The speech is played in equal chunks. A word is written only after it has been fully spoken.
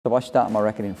So if I start my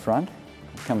racket in front,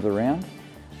 it comes around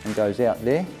and goes out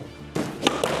there.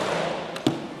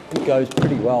 It goes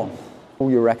pretty well. Pull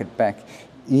your racket back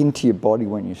into your body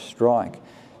when you strike.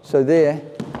 So there,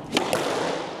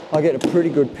 I get a pretty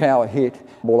good power hit.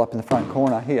 Ball up in the front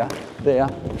corner here, there.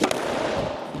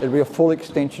 It'll be a full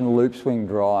extension loop swing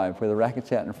drive where the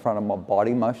racket's out in front of my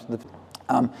body most of the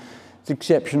time. It's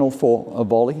exceptional for a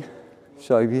volley.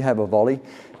 So if you have a volley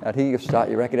out here, you start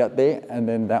your racket out there and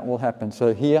then that will happen.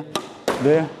 So here,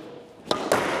 there,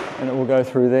 and it will go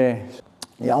through there.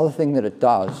 The other thing that it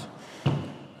does,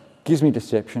 gives me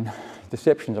deception.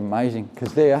 Deception's amazing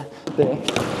because there,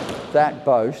 that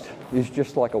boast is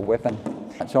just like a weapon.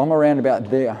 So I'm around about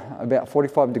there, about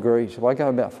 45 degrees. If I go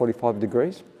about 45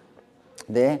 degrees,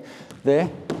 there,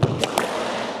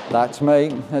 that's me,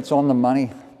 that's on the money.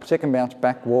 Second bounce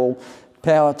back wall,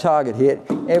 power, target hit,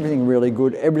 everything really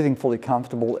good, everything fully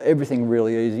comfortable, everything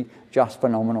really easy, just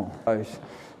phenomenal.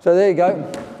 So there you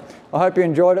go. I hope you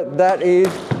enjoyed it. That is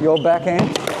your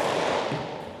backhand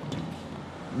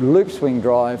loop swing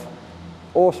drive.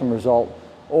 Awesome result,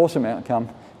 awesome outcome.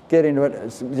 Get into it.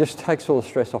 It just takes all the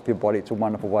stress off your body. It's a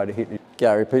wonderful way to hit it.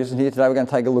 Gary Peterson here. Today we're going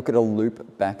to take a look at a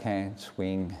loop backhand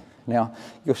swing. Now,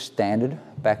 your standard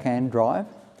backhand drive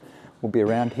will be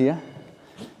around here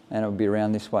and it will be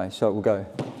around this way. So it will go,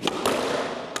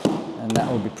 and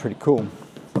that will be pretty cool.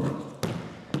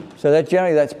 So that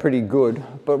generally that's pretty good,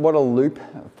 but what a loop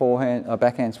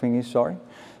backhand swing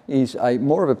is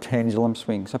more of a pendulum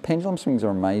swing. So pendulum swings are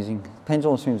amazing.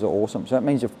 Pendulum swings are awesome. So that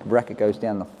means your racket goes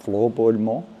down the floorboard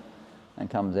more and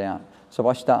comes out. So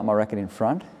if I start my racket in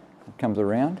front, it comes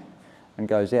around and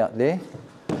goes out there.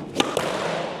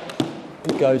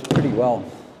 It goes pretty well.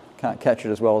 Can't catch it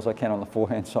as well as I can on the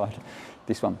forehand side,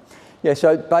 this one. Yeah,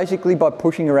 so basically by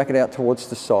pushing the racket out towards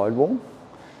the sidewall,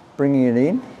 bringing it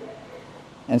in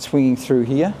and swinging through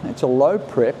here, it's a low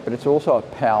prep, but it's also a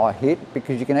power hit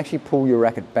because you can actually pull your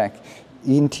racket back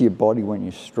into your body when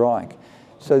you strike.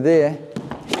 So there,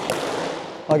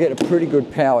 I get a pretty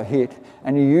good power hit,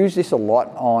 and you use this a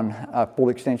lot on a full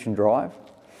extension drive.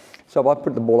 So if I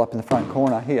put the ball up in the front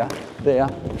corner here, there,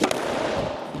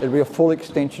 it'll be a full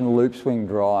extension loop swing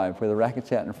drive where the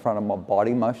racket's out in front of my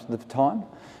body most of the time,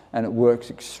 and it works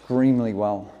extremely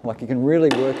well. Like you can really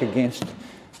work against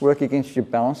your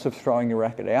balance of throwing your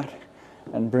racket out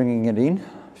and bringing it in.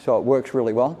 So it works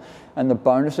really well. And the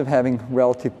bonus of having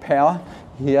relative power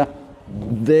here,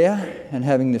 there, and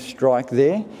having the strike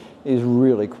there is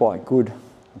really quite good.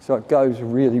 So it goes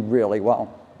really, really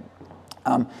well.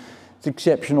 It's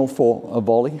exceptional for a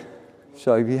volley.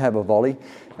 So if you have a volley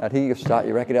out here, you start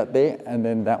your racket out there and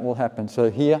then that will happen. So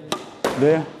here,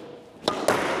 there,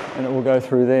 and it will go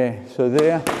through there. So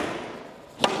there,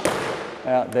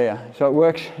 out there. So it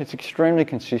works, it's extremely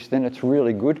consistent, it's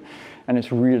really good, and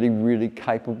it's really, really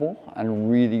capable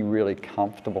and really, really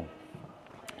comfortable.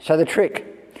 So the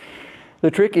trick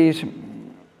is,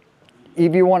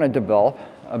 if you want to develop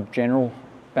a general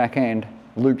backhand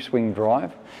loop swing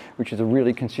drive, which is a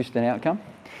really consistent outcome,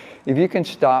 if you can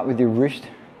start with your wrist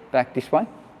back this way.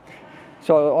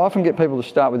 So I often get people to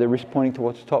start with their wrist pointing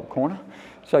towards the top corner.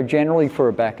 So generally for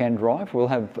a backhand drive, we'll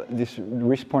have this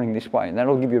wrist pointing this way, and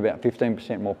that'll give you about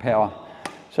 15% more power.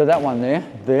 So that one there,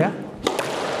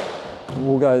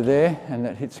 will go there, and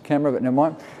that hits the camera, but never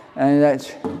mind. And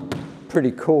that's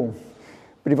pretty cool.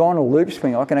 But if I want a loop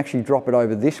swing, I can actually drop it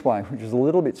over this way, which is a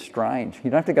little bit strange. You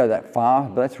don't have to go that far,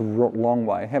 but that's a long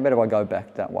way. How about if I go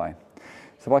back that way?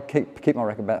 So if I keep my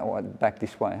racket back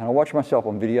this way, and I watch myself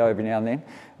on video every now and then,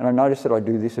 and I notice that I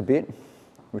do this a bit,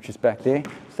 which is back there,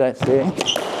 so that's there,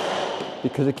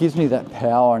 because it gives me that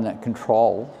power and that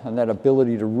control and that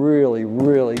ability to really,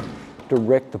 really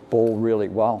direct the ball really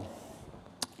well.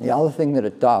 The other thing that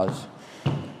it does,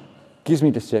 gives me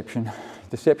deception.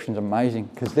 Deception's amazing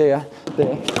because there,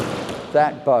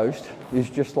 that boast is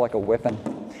just like a weapon.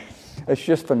 It's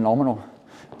just phenomenal.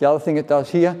 The other thing it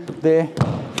does here, there,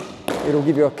 it'll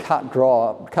give you a cut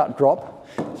drop,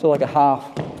 so like a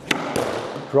half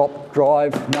drop,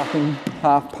 drive, nothing,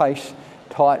 half pace,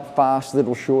 tight, fast,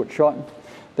 little short shot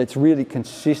that's really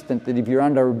consistent, that if you're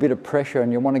under a bit of pressure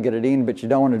and you want to get it in but you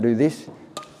don't want to do this,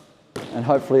 and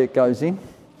hopefully it goes in,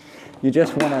 you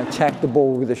just want to attack the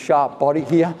ball with a sharp body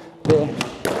here,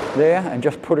 there, and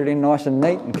just put it in nice and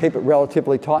neat and keep it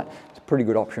relatively tight. It's a pretty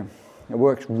good option. It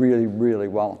works really, really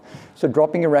well. So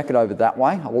dropping your racket over that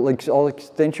way, I'll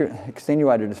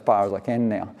extenuate it as far as I can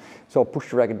now. So I'll push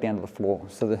the racket down to the floor.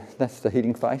 So that's the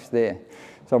hitting face there.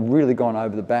 So I've really gone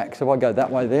over the back. So if I go that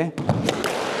way there,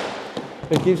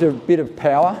 it gives a bit of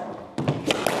power.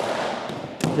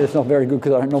 It's not very good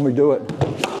because I don't normally do it.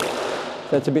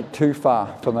 That's a bit too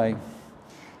far for me.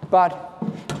 But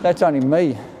that's only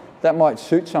me. That might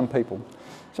suit some people.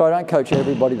 So I don't coach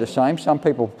everybody the same. Some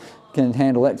people can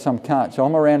handle that, some can't. So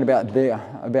I'm around about there,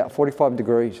 about 45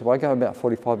 degrees. If I go about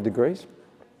 45 degrees,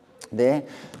 there,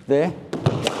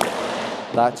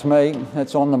 that's me,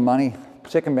 that's on the money.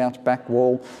 Second bounce, back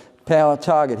wall, power,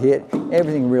 target hit,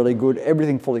 everything really good,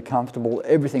 everything fully comfortable,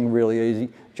 everything really easy,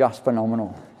 just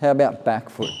phenomenal. How about back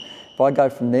foot? If I go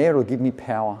from there, it'll give me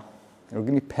power. It'll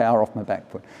give me power off my back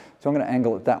foot. So I'm going to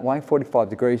angle it that way, 45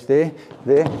 degrees there,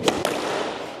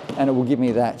 and it will give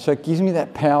me that. So it gives me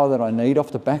that power that I need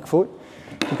off the back foot,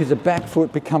 because the back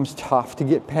foot becomes tough to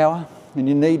get power, and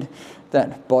you need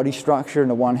that body structure and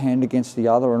the one hand against the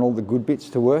other and all the good bits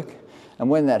to work. And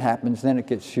when that happens, then it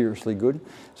gets seriously good.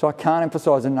 So I can't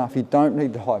emphasize enough, you don't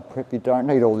need the high prep, you don't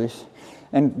need all this.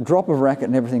 And drop of racket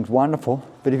and everything's wonderful,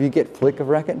 but if you get flick of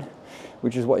racket,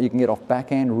 which is what you can get off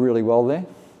backhand really well there,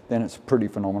 then it's pretty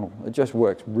phenomenal. It just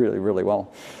works really, really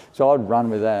well. So I'd run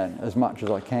with that as much as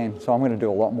I can. So I'm going to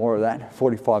do a lot more of that,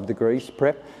 45 degrees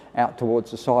prep, out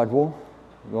towards the side wall,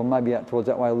 or maybe out towards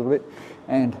that way a little bit,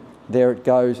 and there it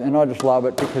goes. And I just love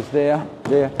it because there,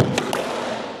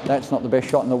 that's not the best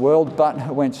shot in the world, but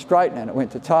it went straight and it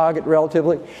went to target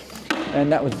relatively,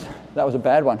 and that was a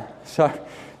bad one. So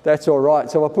that's all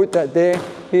right. So I put that there,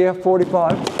 here,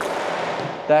 45.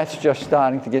 That's just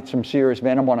starting to get some serious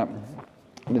venom on it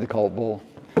with a cold ball,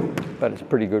 but it's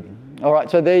pretty good. All right,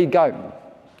 so there you go.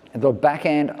 The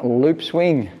backhand loop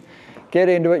swing. Get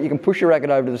into it. You can push your racket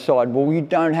over to the side wall. You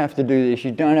don't have to do this.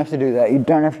 You don't have to do that. You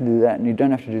don't have to do that, and you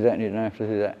don't have to do that, and you don't have to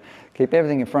do that. Keep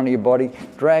everything in front of your body,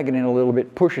 drag it in a little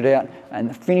bit, push it out, and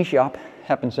the finish up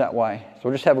happens that way. So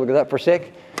we'll just have a look at that for a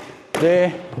sec.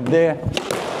 There.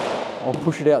 I'll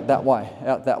push it out that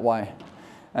way.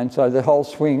 And so the whole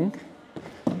swing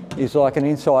is like an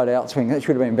inside-out swing. That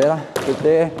should have been better, but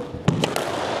there.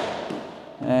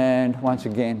 And once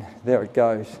again, there it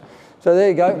goes. So there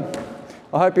you go.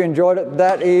 I hope you enjoyed it.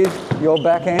 That is your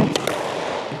backhand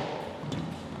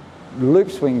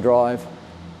loop swing drive.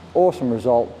 Awesome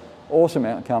result, awesome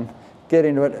outcome. Get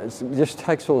into it. It just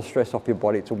takes all the stress off your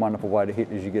body. It's a wonderful way to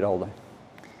hit as you get older.